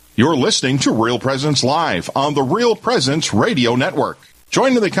You're listening to Real Presence Live on the Real Presence Radio Network.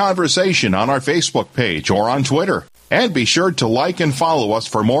 Join in the conversation on our Facebook page or on Twitter. And be sure to like and follow us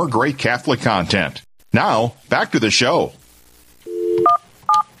for more great Catholic content. Now, back to the show.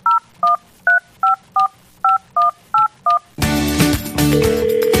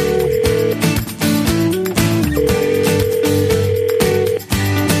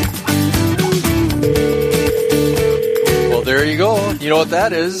 There you go. You know what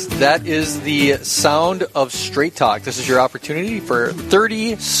that is? That is the sound of Straight Talk. This is your opportunity for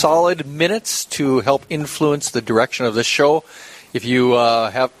 30 solid minutes to help influence the direction of this show. If you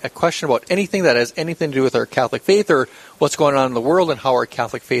have a question about anything that has anything to do with our Catholic faith or what's going on in the world and how our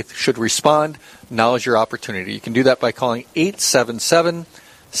Catholic faith should respond, now is your opportunity. You can do that by calling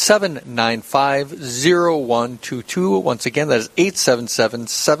 877-795-0122. Once again, that is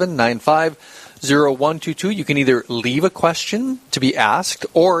 877-795-0122. 0122. You can either leave a question to be asked,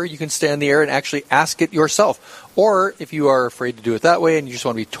 or you can stay on the air and actually ask it yourself. Or if you are afraid to do it that way and you just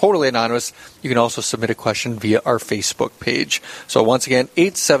want to be totally anonymous, you can also submit a question via our Facebook page. So once again,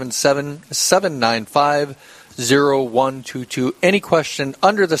 877-795-0122. Any question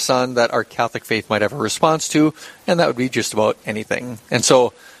under the sun that our Catholic faith might have a response to, and that would be just about anything. And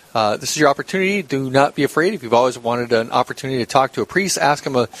so this is your opportunity. Do not be afraid. If you've always wanted an opportunity to talk to a priest, ask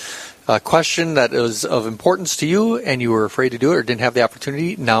him a question that is of importance to you and you were afraid to do it or didn't have the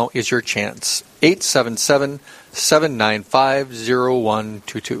opportunity, now is your chance.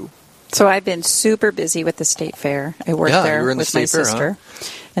 877-795-0122. So I've been super busy with the state fair. I work there with my sister. Huh?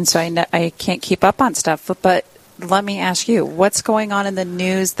 And so I can't keep up on stuff. But let me ask you, what's going on in the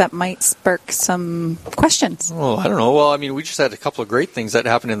news that might spark some questions? Well, I don't know. Well, I mean, we just had a couple of great things that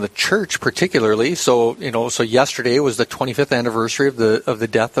happened in the church, particularly. So, so yesterday was the 25th anniversary of the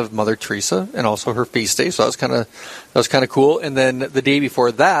death of Mother Teresa, and also her feast day. So that was kind of cool. And then the day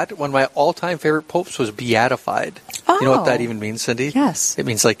before that, one of my all-time favorite popes was beatified. Oh. You know what that even means, Cindy? Yes. It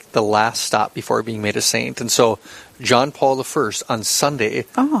means like the last stop before being made a saint. And so John Paul I on Sunday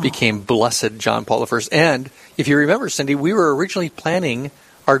became Blessed John Paul I. And if you remember, Cindy, we were originally planning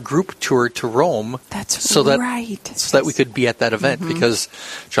our group tour to Rome. So that we could be at that event, because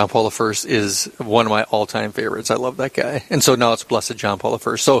John Paul I is one of my all-time favorites. I love that guy. And so now it's Blessed John Paul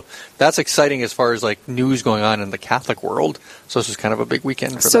I. So that's exciting as far as like news going on in the Catholic world. So this is kind of a big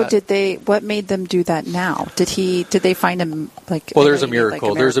weekend for that. So what made them do that now? Did they find him like... Well, there's a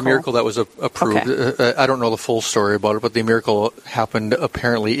miracle. There's a miracle that was approved. Okay. I don't know the full story about it, but the miracle happened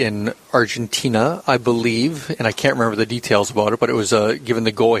apparently in Argentina, I believe, and I can't remember the details about it, but it was given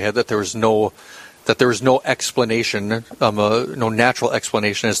the go-ahead that there was no explanation, no natural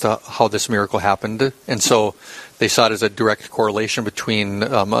explanation as to how this miracle happened, and so they saw it as a direct correlation between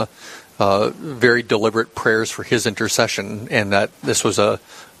very deliberate prayers for his intercession, and that this was a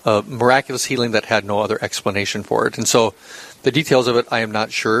miraculous healing that had no other explanation for it. And so the details of it, I am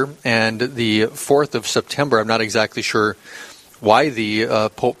not sure. And the 4th of September, I'm not exactly sure why the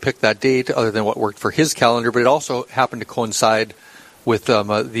Pope picked that date, other than what worked for his calendar, but it also happened to coincide with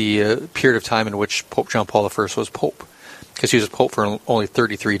the period of time in which Pope John Paul I was Pope, because he was Pope for only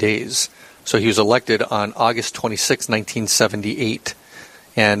 33 days. So he was elected on August 26, 1978.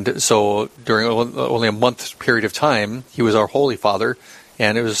 And so during only a month period of time, he was our Holy Father,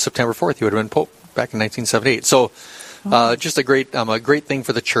 and it was September 4th. He would have been Pope back in 1978. So just a great thing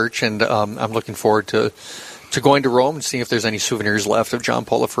for the Church, and I'm looking forward to going to Rome and seeing if there's any souvenirs left of John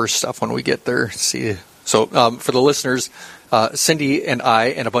Paul I stuff when we get there. See. So for the listeners, Cindy and I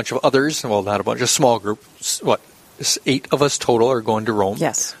and a bunch of others, well, not a bunch, a small group, 8 of us total are going to Rome.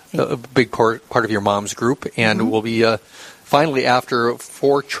 Yes. A big part of your mom's group, and we'll be finally, after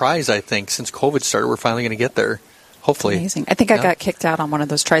 4 tries, I think, since COVID started, we're finally going to get there. Hopefully. Amazing. I think I got kicked out on one of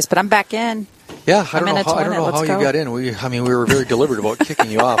those tries, but I'm back in. Yeah, I don't know how you got in. We were very deliberate about kicking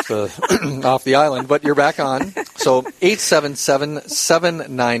you off the island, but you're back on. So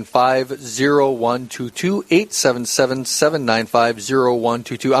 877-795-0122,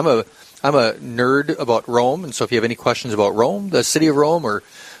 877-795-0122. I'm a nerd about Rome, and so if you have any questions about Rome, the city of Rome, or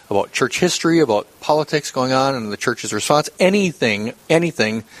about church history, about politics going on and the church's response, anything,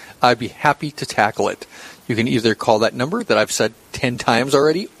 I'd be happy to tackle it. You can either call that number that I've said 10 times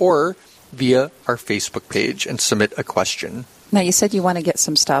already, or via our Facebook page and submit a question. Now, you said you want to get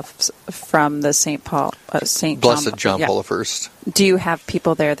some stuff from the Blessed John Paul I. Do you have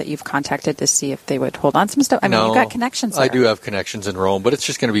people there that you've contacted to see if they would hold on some stuff? I mean, you've got connections there. I do have connections in Rome, but it's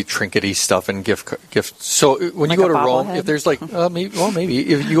just going to be trinkety stuff and gifts. So when you go to Rome, if there's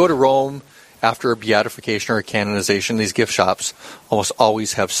maybe if you go to Rome after a beatification or a canonization, these gift shops almost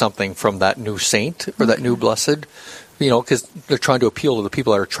always have something from that new saint or that new blessed. because they're trying to appeal to the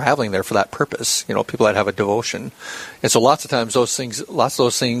people that are traveling there for that purpose, people that have a devotion. And so lots of times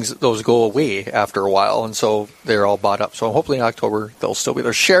those go away after a while, and so they're all bought up. So hopefully in October they'll still be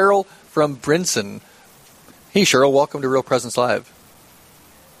there. Cheryl from Brinson. Hey, Cheryl, welcome to Real Presence Live.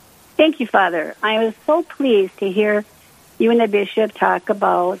 Thank you, Father. I was so pleased to hear you and the bishop talk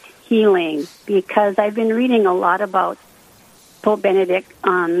about healing, because I've been reading a lot about Pope Benedict's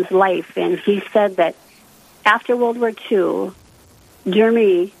life, and he said that after World War II,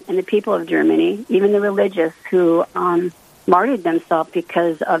 Germany and the people of Germany, even the religious who martyred themselves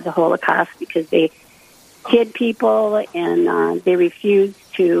because of the Holocaust, because they hid people and they refused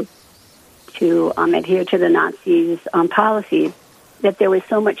to adhere to the Nazis' policies, that there was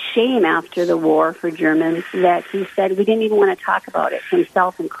so much shame after the war for Germans that he said we didn't even want to talk about it,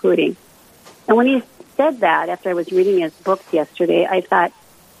 himself including. And when he said that, after I was reading his books yesterday, I thought,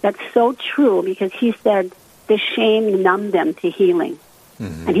 that's so true, because he said the shame numbed them to healing.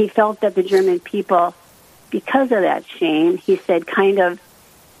 Mm-hmm. And he felt that the German people, because of that shame, he said, kind of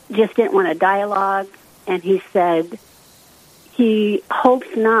just didn't want a dialogue. And he said he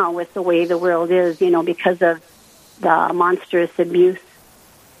hopes now, with the way the world is, because of the monstrous abuse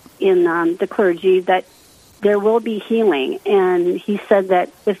in the clergy, that there will be healing. And he said that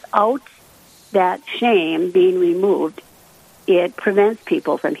without that shame being removed, it prevents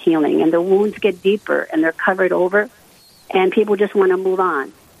people from healing, and the wounds get deeper and they're covered over, and people just want to move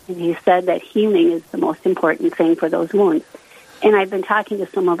on. And he said that healing is the most important thing for those wounds. And I've been talking to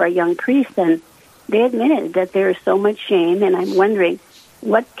some of our young priests, and they admitted that there is so much shame, and I'm wondering,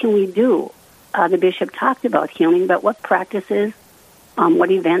 what can we do? The bishop talked about healing, but what practices,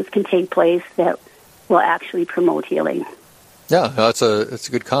 what events can take place that will actually promote healing? Yeah, that's a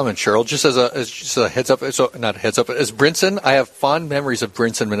good comment, Cheryl. Just as a heads up, so not heads up, as Brinson, I have fond memories of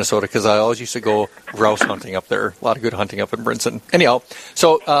Brinson, Minnesota, because I always used to go grouse hunting up there. A lot of good hunting up in Brinson. Anyhow,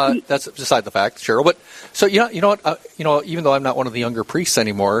 so that's beside the fact, Cheryl. But so you know what, even though I'm not one of the younger priests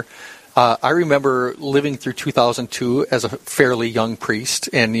anymore, I remember living through 2002 as a fairly young priest,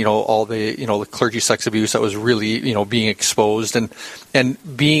 and all the the clergy sex abuse that was really being exposed,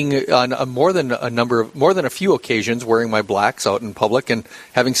 and being on more than a few occasions wearing my blacks out in public and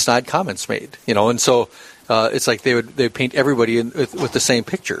having snide comments made, and so it's like they'd paint everybody with the same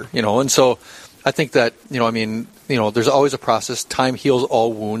picture, and so I think that there's always a process. Time heals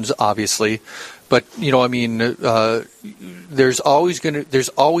all wounds, obviously, but there's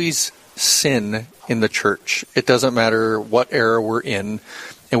always sin in the church. It doesn't matter what era we're in,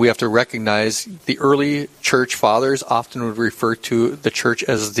 and we have to recognize the early church fathers often would refer to the church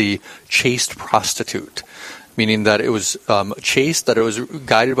as the chaste prostitute, meaning that it was chaste, that it was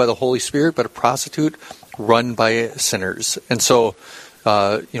guided by the Holy Spirit, but a prostitute run by sinners. And so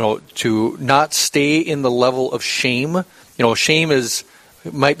to not stay in the level of shame, shame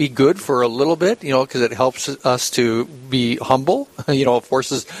might be good for a little bit, because it helps us to be humble,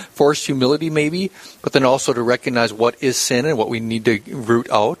 forced humility maybe, but then also to recognize what is sin and what we need to root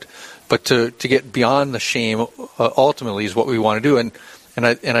out. But to get beyond the shame ultimately is what we want to do. And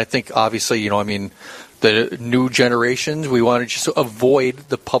I think obviously, the new generations, we want to just avoid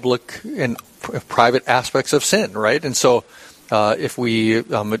the public and private aspects of sin, right? And so if we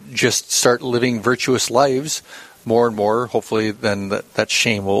just start living virtuous lives more and more, hopefully then that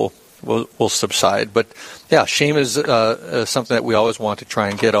shame will subside. But yeah, shame is something that we always want to try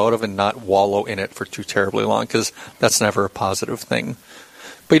and get out of and not wallow in it for too terribly long, because that's never a positive thing.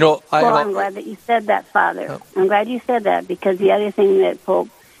 But I'm glad that you said that, Father. Oh. I'm glad you said that, because the other thing that Pope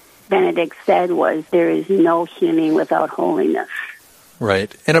Benedict said was there is no healing without holiness.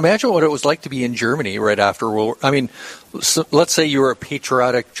 Right. And imagine what it was like to be in Germany right after World War. So let's say you were a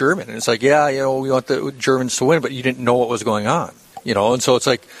patriotic German, and it's like, we want the Germans to win, but you didn't know what was going on, and so it's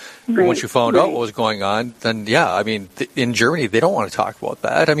like, once you found out what was going on, then, in Germany, they don't want to talk about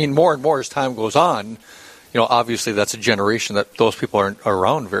that. More and more as time goes on, obviously that's a generation that those people aren't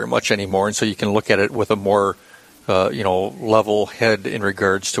around very much anymore, and so you can look at it with a more level head in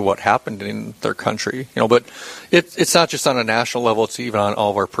regards to what happened in their country, but it's not just on a national level, it's even on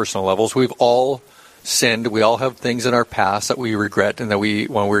all of our personal levels. We've all sinned. We all have things in our past that we regret, and that when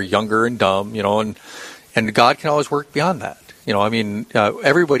we're younger and dumb, and God can always work beyond that.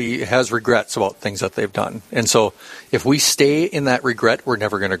 Everybody has regrets about things that they've done. And so if we stay in that regret, we're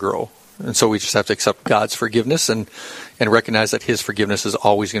never going to grow. And so we just have to accept God's forgiveness and recognize that His forgiveness is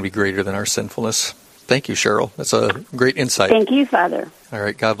always going to be greater than our sinfulness. Thank you, Cheryl. That's a great insight. Thank you, Father. All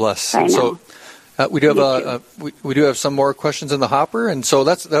right. God bless. So we do have some more questions in the hopper, and so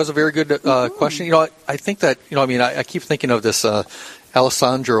that was a very good question. I think that I keep thinking of this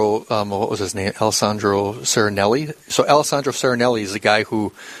Alessandro, what was his name? Alessandro Serenelli. So Alessandro Serenelli is the guy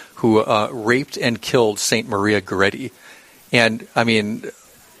who raped and killed Saint Maria Goretti. And, I mean,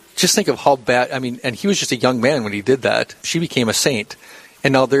 just think of how bad, I mean, and he was just a young man when he did that. She became a saint.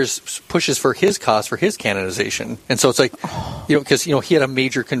 And now there's pushes for his cause, for his canonization. And so it's like, because, he had a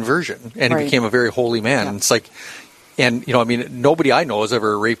major conversion and he became a very holy man. Yeah. It's like, and, I mean, nobody I know has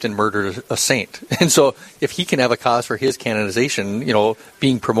ever raped and murdered a saint. And so if he can have a cause for his canonization,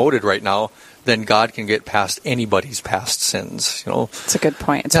 being promoted right now, then God can get past anybody's past sins. It's a good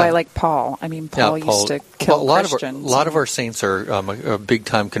point. It's why I like Paul. I mean, Paul used to kill Christians. A lot of our saints are a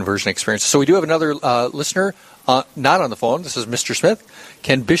big-time conversion experience. So we do have another listener, not on the phone. This is Mr. Smith.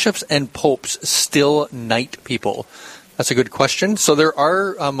 Can bishops and popes still knight people? That's a good question. So there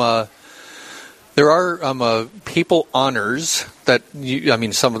are papal honors that,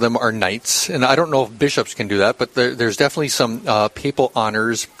 some of them are knights, and I don't know if bishops can do that, but there's definitely some papal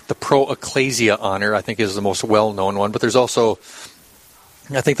honors. The pro ecclesia honor, I think, is the most well-known one, but there's also,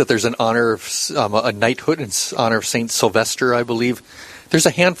 I think that there's an honor of a knighthood in honor of Saint Sylvester, I believe. There's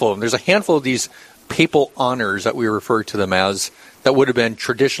a handful of them. There's a handful of these papal honors that we refer to them as that would have been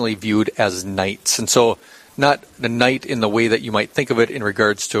traditionally viewed as knights, and so not the knight in the way that you might think of it in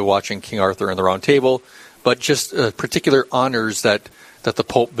regards to watching King Arthur and the Round Table, but just particular honors that the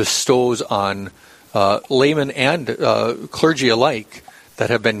Pope bestows on laymen and clergy alike that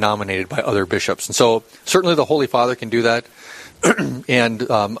have been nominated by other bishops. And so certainly the Holy Father can do that. And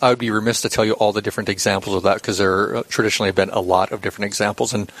I would be remiss to tell you all the different examples of that, because there traditionally have been a lot of different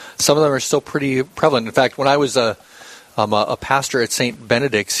examples, and some of them are still pretty prevalent. In fact, when I was a pastor at St.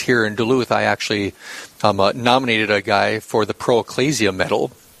 Benedict's here in Duluth, I actually nominated a guy for the Pro Ecclesia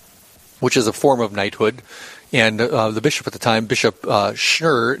Medal, which is a form of knighthood. And the bishop at the time, Bishop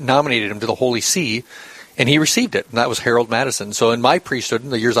Schnurr, nominated him to the Holy See, and he received it. And that was Harold Madison. So in my priesthood, in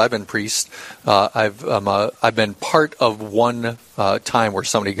the years I've been priest, I've been part of one time where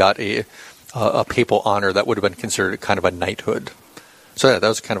somebody got a papal honor that would have been considered kind of a knighthood. So yeah, that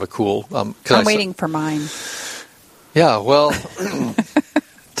was kind of a cool. I'm waiting for mine. Yeah, well,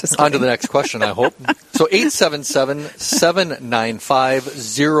 on to the next question, I hope. So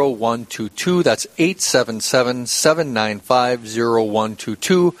 877-795-0122. That's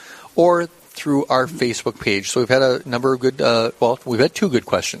 877-795-0122. Or through our Facebook page. So we've had a number of good, we've had two good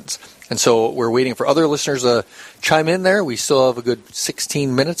questions. And so we're waiting for other listeners to chime in there. We still have a good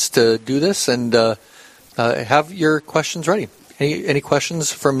 16 minutes to do this, and have your questions ready. Any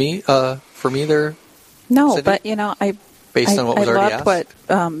questions from me there? No, Cindy? But based on what was already asked? I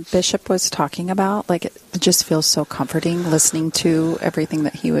loved what Bishop was talking about. Like, it just feels so comforting listening to everything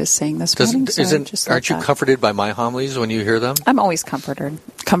that he was saying this morning. Aren't you comforted by my homilies when you hear them? I'm always comforted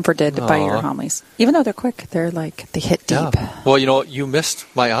by your homilies, even though they're quick. They're like, they hit deep. Yeah. Well, you missed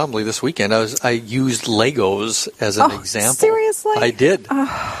my homily this weekend. I used Legos as an example. Seriously? I did.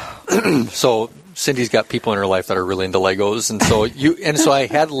 So Cindy's got people in her life that are really into Legos, and so I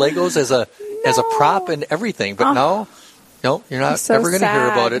had Legos as a prop and everything, but no, you're not ever going to hear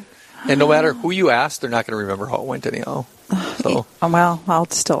about it. And no matter who you ask, they're not going to remember how it went anyhow. So, well, I'll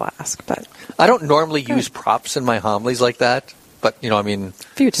still ask, but I don't normally use props in my homilies like that. But a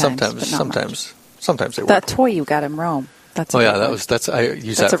few times, sometimes they work. That toy you got in Rome. I use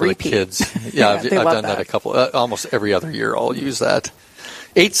that for the kids. Yeah, I've done that a couple, almost every other year. I'll use that.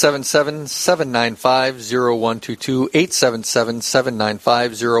 877-795-0122,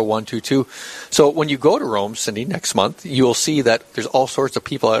 877-795-0122. So when you go to Rome, Cindy, next month, you'll see that there's all sorts of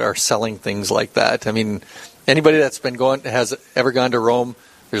people that are selling things like that. I mean, anybody that's has ever gone to Rome,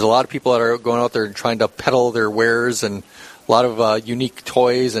 there's a lot of people that are going out there and trying to peddle their wares, and a lot of unique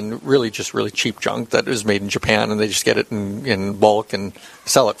toys and really cheap junk that is made in Japan, and they just get it in bulk and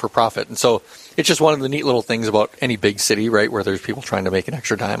sell it for profit. And so it's just one of the neat little things about any big city, right, where there's people trying to make an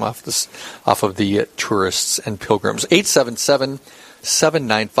extra dime off of the tourists and pilgrims.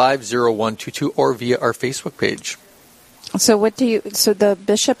 877-795-0122 or via our Facebook page. So the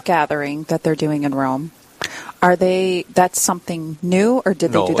bishop gathering that they're doing in Rome, that's something new, or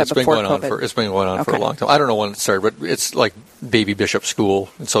did they do that before COVID? It's been going on for a long time. I don't know when it started, but it's like baby bishop school.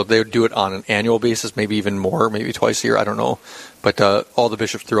 And so they would do it on an annual basis, maybe even more, maybe twice a year, I don't know. But all the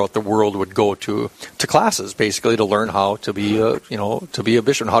bishops throughout the world would go to classes, basically, to learn how to be a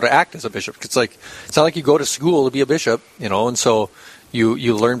bishop and how to act as a bishop. It's not like you go to school to be a bishop, and so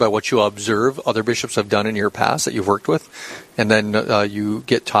you learn by what you observe other bishops have done in your past that you've worked with, and then you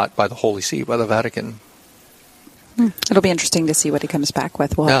get taught by the Holy See, by the Vatican. It'll be interesting to see what he comes back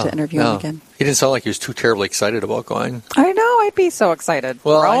with. We'll have to interview him again. He didn't sound like he was too terribly excited about going. I know. I'd be so excited.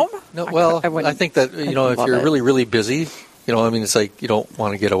 Well, Rome? I think that if you're really, really busy, You know, I mean, it's like you don't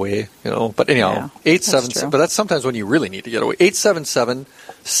want to get away, you know. But anyhow, 877, but that's sometimes when you really need to get away.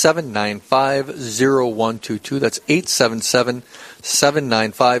 877-795-0122. That's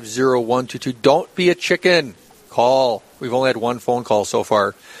 877-795-0122. Don't be a chicken. Call. We've only had one phone call so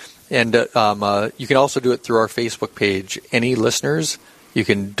far. And you can also do it through our Facebook page. Any listeners, you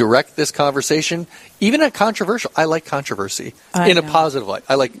can direct this conversation, even at controversial. I like controversy in a positive light.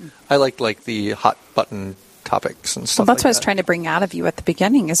 I like the hot button topics and stuff. Well, that's what I was trying to bring out of you at the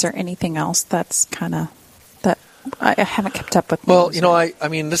beginning. Is there anything else that's kind of that I haven't kept up with? Well, you know, I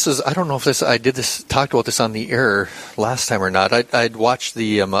mean, this is, I don't know if talked about this on the air last time or not. I'd watched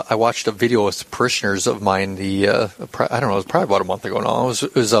I watched a video with parishioners of mine. I don't know, it was probably about a month ago now.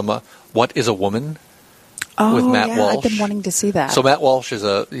 It was What is a Woman? With Matt Walsh. I've been wanting to see that. So Matt Walsh is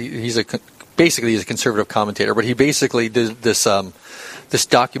basically he's a conservative commentator, but he basically did this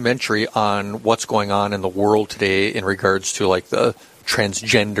documentary on what's going on in the world today in regards to like the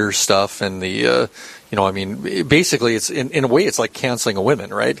transgender stuff and the I mean, basically it's in a way it's like canceling a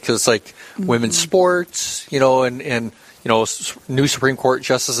woman, right? Because it's like women's sports, and new Supreme Court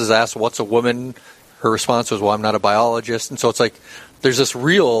justice is asked, "What's a woman?" Her response was, "Well, I'm not a biologist," and so it's like there's this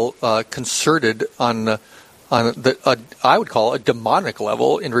real concerted on I would call a demonic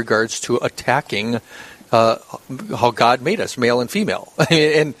level in regards to attacking how God made us, male and female.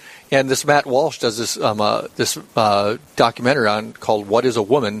 and this Matt Walsh does this documentary called "What is a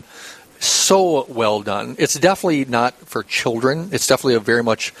Woman?" So well done. It's definitely not for children. It's definitely a very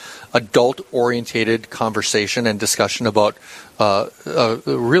much adult-orientated conversation and discussion about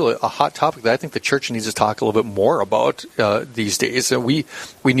really a hot topic that I think the church needs to talk a little bit more about these days. And we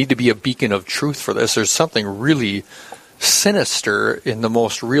need to be a beacon of truth for this. There's something really sinister in the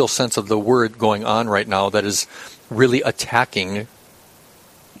most real sense of the word going on right now that is really attacking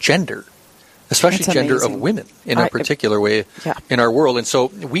gender. Especially gender of women in a particular way in our world. And so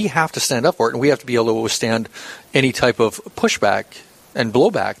we have to stand up for it, and we have to be able to withstand any type of pushback and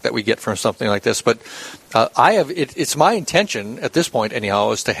blowback that we get from something like this. But it's my intention at this point,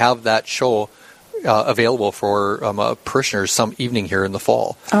 anyhow, is to have that show available for parishioners some evening here in the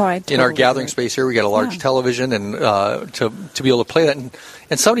fall. In our gathering space here, we got a large television, and to be able to play that. And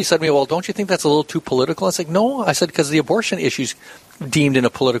somebody said to me, "Well, don't you think that's a little too political?" I was like, "No," I said, because the abortion issue's deemed in a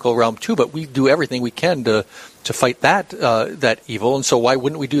political realm too, but we do everything we can to fight that evil, and so why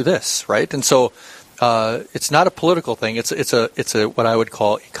wouldn't we do this, right? And so it's not a political thing. It's a what I would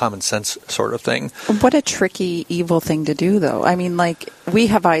call a common sense sort of thing. What a tricky, evil thing to do, though. I mean, like, we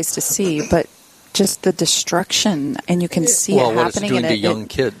have eyes to see, but just the destruction, and you can see it happening. What it's doing to young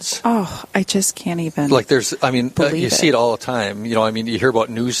kids. Oh, I just can't even. Like, you see it all the time. You hear about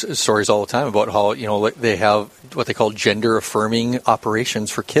news stories all the time about how they have what they call gender affirming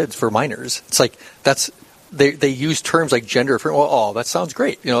operations for kids, for minors. It's like they use terms like gender affirming. Well, that sounds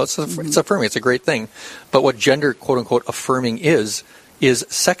great. It's affirming. It's a great thing. But what gender quote unquote affirming is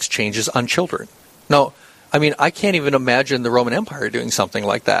sex changes on children. Now, I mean, I can't even imagine the Roman Empire doing something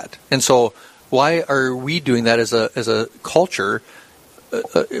like that. And so, why are we doing that as a culture,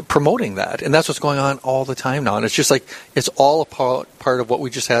 promoting that? And that's what's going on all the time now. And it's just like, it's all a part of what we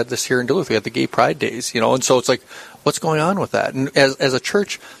just had this here in Duluth. We had the Gay Pride Days, and so it's like, what's going on with that? And as a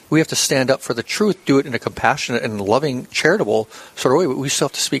church, we have to stand up for the truth, do it in a compassionate and loving, charitable sort of way. But we still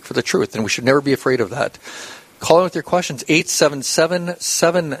have to speak for the truth, and we should never be afraid of that. Call in with your questions,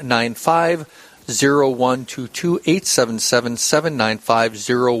 877-795-0122,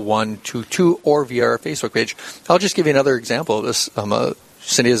 877-795-0122, or via our Facebook page. I'll just give you another example of this.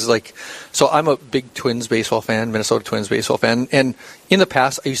 Cindy is like, so I'm a big Twins baseball fan, Minnesota Twins baseball fan, and in the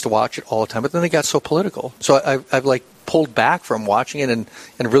past I used to watch it all the time, but then they got so political. So I've like pulled back from watching it and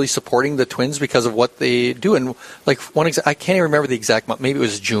really supporting the Twins because of what they do. And like I can't even remember the exact month. Maybe it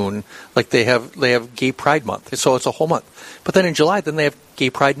was June. Like they have Gay Pride Month, so it's a whole month. But then in July, then they have Gay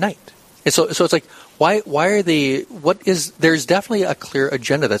Pride Night. And so it's like, why are they? There's definitely a clear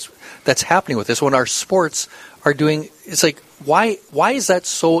agenda that's happening with this. When our sports are doing, it's like, why is that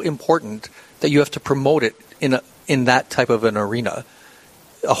so important that you have to promote it in that type of an arena?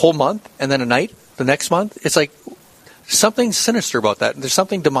 A whole month and then a night the next month? It's like something sinister about that. There's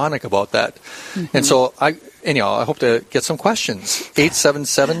something demonic about that. Mm-hmm. And so I hope to get some questions.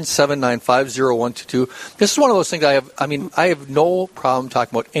 877-795-0122. This is one of those things I have no problem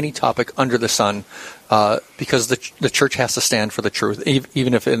talking about any topic under the sun, because the church has to stand for the truth,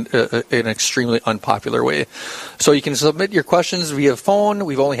 even if in an extremely unpopular way. So you can submit your questions via phone.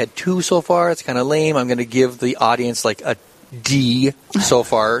 We've only had 2 so far. It's kind of lame. I'm going to give the audience like a D so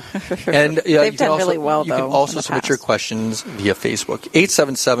far. And they've done really well, though. You can also submit your questions via Facebook.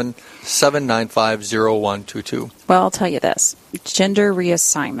 877-795-0122. Well, I'll tell you this. Gender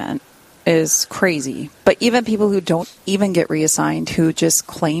reassignment is crazy. But even people who don't even get reassigned, who just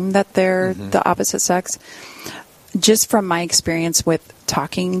claim that they're the opposite sex, just from my experience with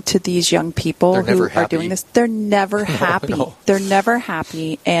talking to these young people who are doing this, they're never happy. No. They're never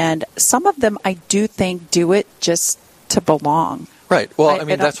happy. And some of them, I do think, do it just to belong. Right. Well, I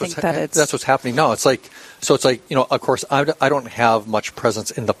mean, that's what's happening now. It's like, of course, I don't have much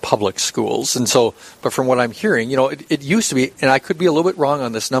presence in the public schools. And so, but from what I'm hearing, it used to be, and I could be a little bit wrong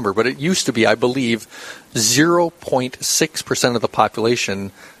on this number, but it used to be, I believe, 0.6% of the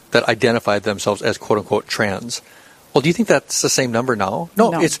population that identified themselves as quote unquote trans. Well, do you think that's the same number now?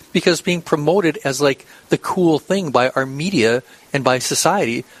 No, it's because it's being promoted as like the cool thing by our media and by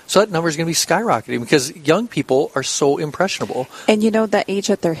society. So that number is going to be skyrocketing because young people are so impressionable. And the age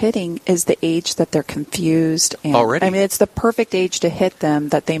that they're hitting is the age that they're confused. And, already. I mean, it's the perfect age to hit them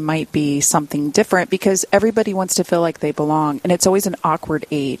that they might be something different because everybody wants to feel like they belong. And it's always an awkward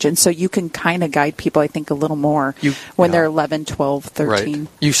age. And so you can kind of guide people, I think, a little more when they're 11, 12, 13. Right.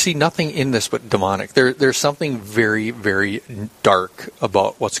 You see nothing in this but demonic. There's something very, very dark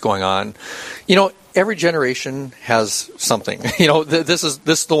about what's going on. Every generation has something. This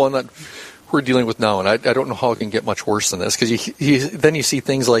is the one that we're dealing with now, and I don't know how it can get much worse than this because then you see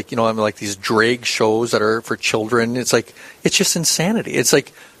things like like these drag shows that are for children. It's like it's just insanity. It's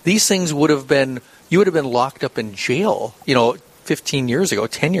like these things you would have been locked up in jail, 15 years ago,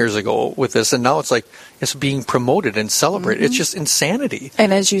 10 years ago with this, and now it's like it's being promoted and celebrated. It's just insanity.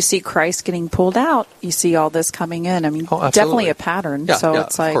 And as you see Christ getting pulled out, you see all this coming in. I mean, definitely a pattern. Yeah, so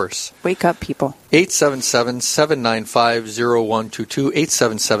it's like, wake up, people. 877-795-0122,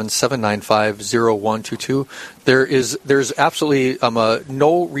 877-795-0122. There's absolutely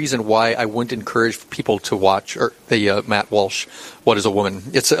no reason why I wouldn't encourage people to watch the Matt Walsh, What is a Woman?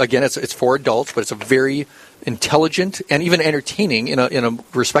 It's for adults, but it's a very intelligent and even entertaining in a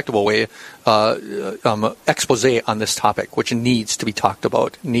respectable way expose on this topic, which needs to be talked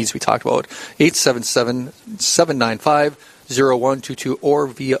about. 877-795-0122 or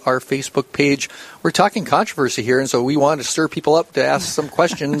via our Facebook page. We're talking controversy here, and so we want to stir people up to ask some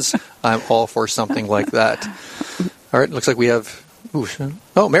questions. I'm all for something like that. All right, looks like we have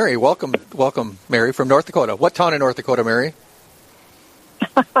Mary. Welcome, Mary from North Dakota. What town in North Dakota, Mary?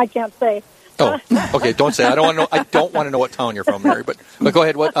 I can't say. Oh, okay. Don't say. I don't want to know what town you're from, Mary. But go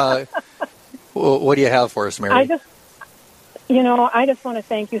ahead. What do you have for us, Mary? I just want to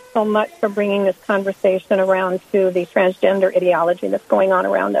thank you so much for bringing this conversation around to the transgender ideology that's going on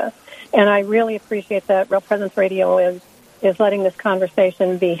around us, and I really appreciate that Real Presence Radio is letting this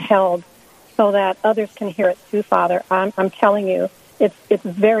conversation be held so that others can hear it too. Father, I'm telling you, it's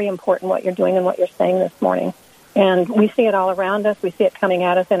very important what you're doing and what you're saying this morning. And we see it all around us. We see it coming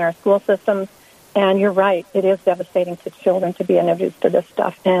at us in our school systems. And you're right. It is devastating to children to be introduced to this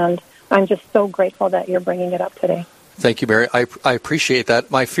stuff. And I'm just so grateful that you're bringing it up today. Thank you, Mary. I appreciate that.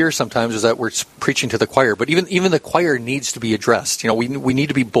 My fear sometimes is that we're preaching to the choir, but even the choir needs to be addressed. We need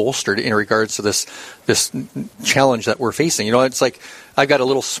to be bolstered in regards to this challenge that we're facing. It's like I've got a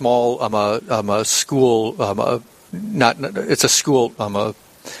little small school. It's a school.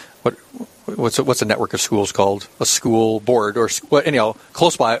 What's a network of schools called? A school board or anyhow,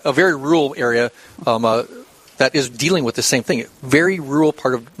 close by a very rural area that is dealing with the same thing. Very rural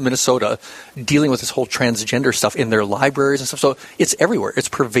part of Minnesota dealing with this whole transgender stuff in their libraries and stuff. So it's everywhere. It's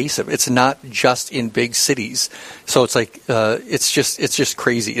pervasive. It's not just in big cities. So it's like it's just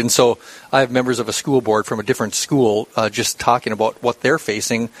crazy. And so I have members of a school board from a different school just talking about what they're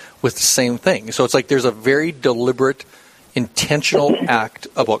facing with the same thing. So it's like there's a very deliberate, intentional act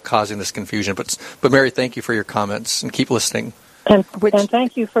about causing this confusion. But Mary, thank you for your comments and keep listening. And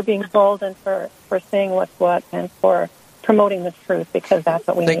thank you for being bold and for saying what's what and for promoting the truth, because that's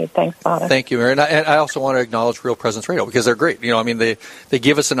what we need. Thanks, Father. Thank you, Mary. And I also want to acknowledge Real Presence Radio because they're great. They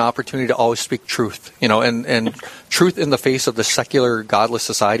give us an opportunity to always speak truth, and truth in the face of the secular, godless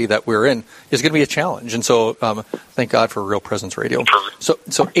society that we're in is going to be a challenge. And so thank God for Real Presence Radio. So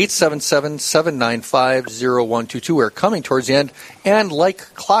 877-795-0122. We're coming towards the end. And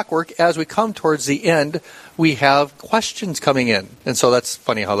like clockwork, as we come towards the end, we have questions coming in. And so that's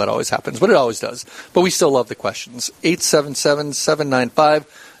funny how that always happens, but it always does. But we still love the questions.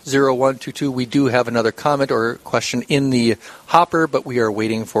 877-795-0122. We do have another comment or question in the hopper, but we are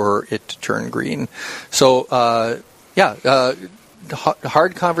waiting for it to turn green. So,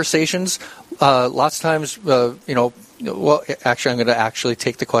 hard conversations. Lots of times, Well, actually, I'm going to actually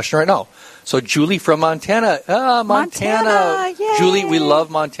take the question right now. So, Julie from Montana. Montana. Julie, we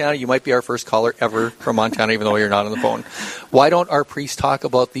love Montana. You might be our first caller ever from Montana, even though you're not on the phone. Why don't our priests talk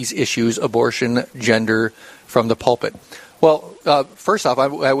about these issues, abortion, gender, from the pulpit? Well, first off, I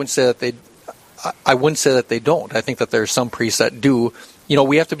wouldn't say that they don't. I think that there are some priests that do. You know,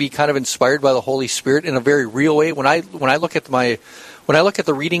 we have to be kind of inspired by the Holy Spirit in a very real way. When I look at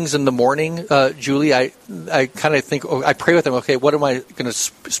the readings in the morning, Julie, I kind of think, I pray with them, okay, what am I going to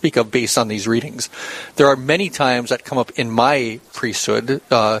speak of based on these readings? There are many times that come up in my priesthood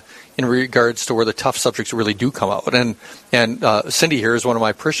in regards to where the tough subjects really do come out. And Cindy here is one of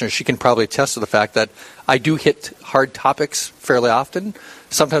my parishioners. She can probably attest to the fact that I do hit hard topics fairly often.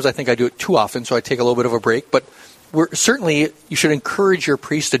 Sometimes I think I do it too often, so I take a little bit of a break. But certainly you should encourage your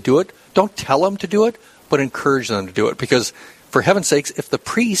priest to do it. Don't tell them to do it, but encourage them to do it. Because for heaven's sakes, if the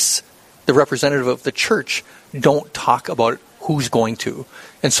priests, the representative of the church, don't talk about it, who's going to?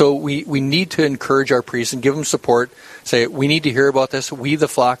 And so we need to encourage our priests and give them support. Say, we need to hear about this. We, the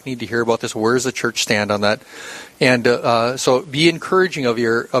flock, need to hear about this. Where does the church stand on that? And so be encouraging of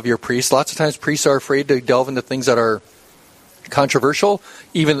your priests. Lots of times priests are afraid to delve into things that are controversial,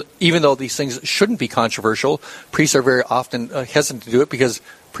 even though these things shouldn't be controversial. Priests are very often hesitant to do it because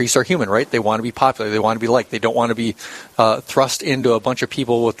priests are human, right? They want to be popular. They want to be liked. They don't want to be thrust into a bunch of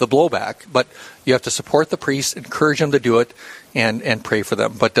people with the blowback. But you have to support the priests, encourage them to do it, and pray for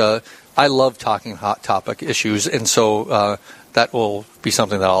them. But I love talking hot topic issues, and so that will be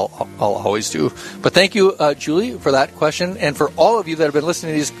something that I'll always do. But thank you, Julie, for that question, and for all of you that have been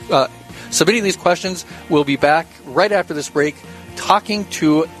listening to these, submitting these questions. We'll be back right after this break talking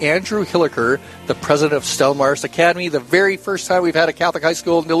to Andrew Hilliker, the president of Stella Maris Academy, the very first time we've had a Catholic high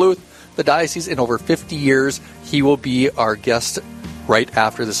school in Duluth, the diocese, in over 50 years. He will be our guest right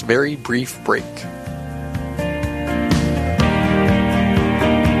after this very brief break.